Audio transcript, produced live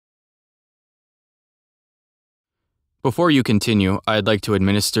Before you continue, I'd like to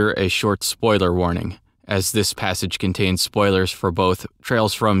administer a short spoiler warning, as this passage contains spoilers for both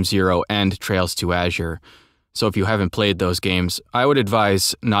Trails from Zero and Trails to Azure, so if you haven't played those games, I would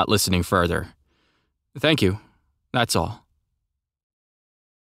advise not listening further. Thank you. That's all.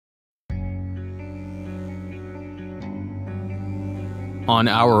 On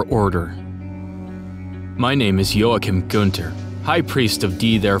our order. My name is Joachim Gunther, High Priest of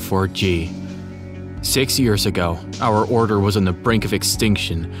D therefore G. 6 years ago, our order was on the brink of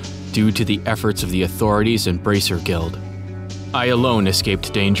extinction due to the efforts of the authorities and Bracer Guild. I alone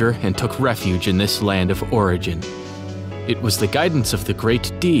escaped danger and took refuge in this land of origin. It was the guidance of the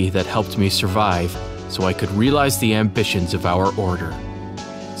Great D that helped me survive, so I could realize the ambitions of our order.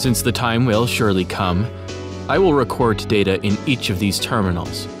 Since the time will surely come, I will record data in each of these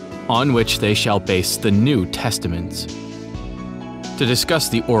terminals, on which they shall base the New Testaments. To discuss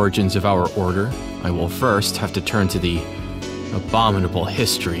the origins of our order, I will first have to turn to the abominable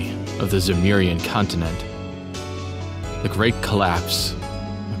history of the Zemurian continent. The Great Collapse,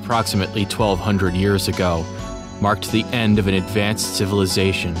 approximately 1200 years ago, marked the end of an advanced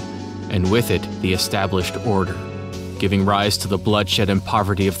civilization, and with it the established order, giving rise to the bloodshed and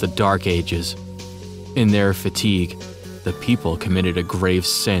poverty of the Dark Ages. In their fatigue, the people committed a grave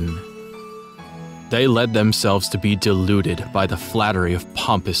sin. They led themselves to be deluded by the flattery of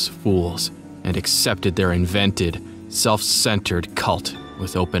pompous fools, and accepted their invented, self-centered cult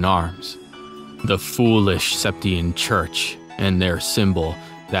with open arms. The foolish Septian Church and their symbol,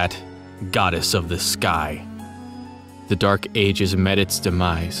 that goddess of the sky. The Dark Ages met its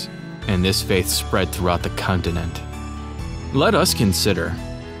demise, and this faith spread throughout the continent. Let us consider,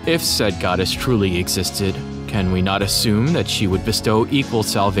 if said goddess truly existed, can we not assume that she would bestow equal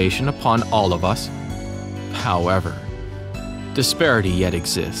salvation upon all of us? However, disparity yet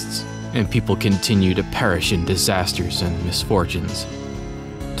exists, and people continue to perish in disasters and misfortunes.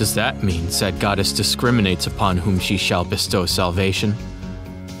 Does that mean said goddess discriminates upon whom she shall bestow salvation?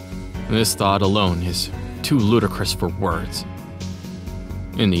 This thought alone is too ludicrous for words.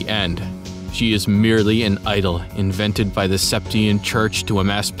 In the end, she is merely an idol invented by the Septian Church to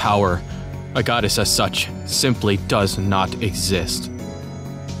amass power. A goddess as such simply does not exist.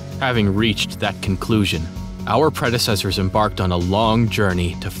 Having reached that conclusion, our predecessors embarked on a long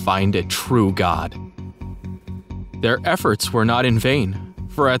journey to find a true God. Their efforts were not in vain,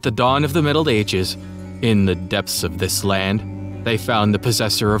 for at the dawn of the Middle Ages, in the depths of this land, they found the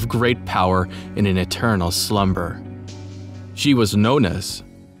possessor of great power in an eternal slumber. She was known as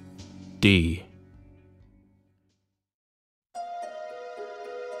D.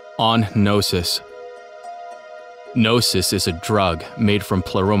 On Gnosis. Gnosis is a drug made from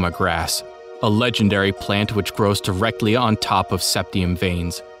pleroma grass, a legendary plant which grows directly on top of septium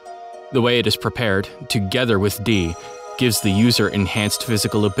veins. The way it is prepared, together with D, gives the user enhanced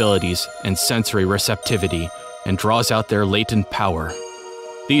physical abilities and sensory receptivity, and draws out their latent power.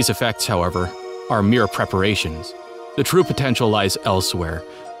 These effects, however, are mere preparations. The true potential lies elsewhere.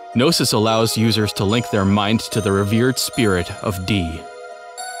 Gnosis allows users to link their mind to the revered spirit of D.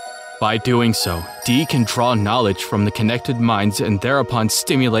 By doing so, D can draw knowledge from the connected minds and thereupon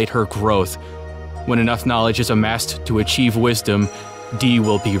stimulate her growth. When enough knowledge is amassed to achieve wisdom, D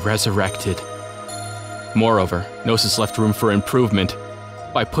will be resurrected. Moreover, Gnosis left room for improvement.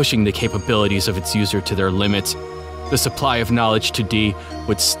 By pushing the capabilities of its user to their limits, the supply of knowledge to D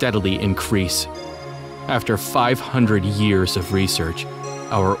would steadily increase. After 500 years of research,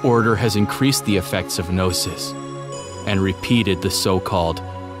 our order has increased the effects of Gnosis and repeated the so-called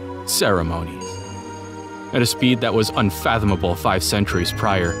ceremonies. At a speed that was unfathomable 5 centuries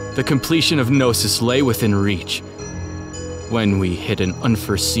prior, the completion of Gnosis lay within reach, when we hit an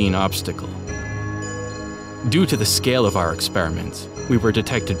unforeseen obstacle. Due to the scale of our experiments, we were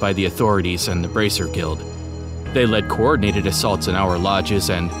detected by the authorities and the Bracer Guild. They led coordinated assaults on our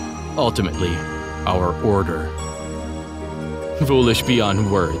lodges and, ultimately, our order. Foolish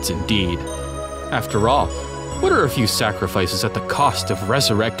beyond words, indeed. After all, what are a few sacrifices at the cost of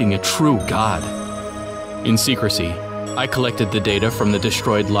resurrecting a true god? In secrecy, I collected the data from the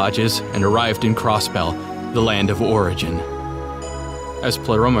destroyed lodges and arrived in Crossbell, the land of origin. As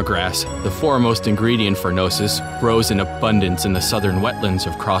pleroma grass, the foremost ingredient for Gnosis, grows in abundance in the southern wetlands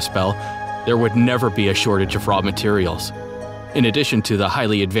of Crossbell, there would never be a shortage of raw materials. In addition to the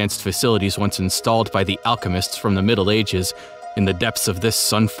highly advanced facilities once installed by the alchemists from the Middle Ages, in the depths of this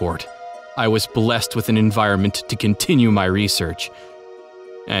sun fort, I was blessed with an environment to continue my research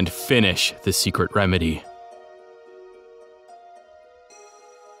and finish the secret remedy.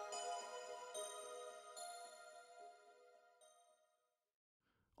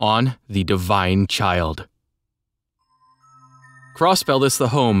 On the Divine Child. Crossbell is the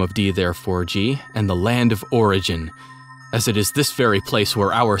home of D therefore G and the land of origin, as it is this very place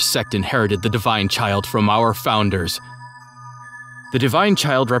where our sect inherited the Divine Child from our founders. The Divine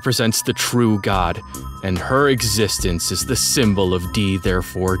Child represents the true God, and her existence is the symbol of D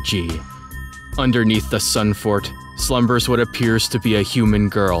therefore G. Underneath the sun fort slumbers what appears to be a human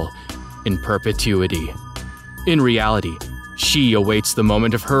girl, in perpetuity. In reality, she awaits the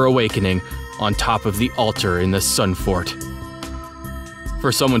moment of her awakening on top of the altar in the sun fort.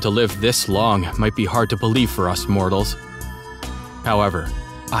 For someone to live this long might be hard to believe for us mortals. However,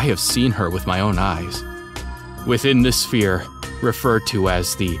 I have seen her with my own eyes. Within the sphere, referred to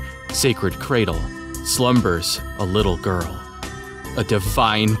as the Sacred Cradle, slumbers a little girl, a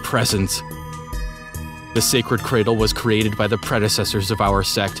divine presence. The Sacred Cradle was created by the predecessors of our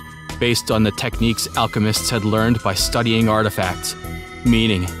sect based on the techniques alchemists had learned by studying artifacts,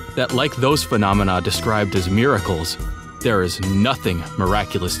 meaning that like those phenomena described as miracles, there is nothing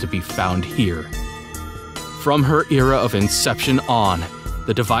miraculous to be found here. From her era of inception on,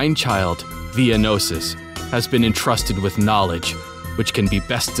 the Divine Child, via Gnosis, has been entrusted with knowledge, which can be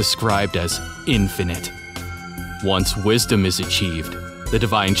best described as infinite. Once wisdom is achieved, the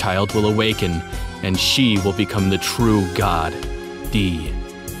Divine Child will awaken, and she will become the true God, D.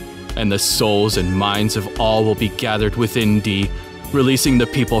 And the souls and minds of all will be gathered within D, releasing the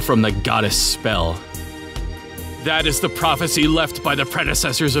people from the goddess spell. That is the prophecy left by the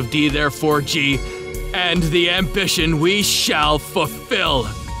predecessors of D therefore G, and the ambition we shall fulfill.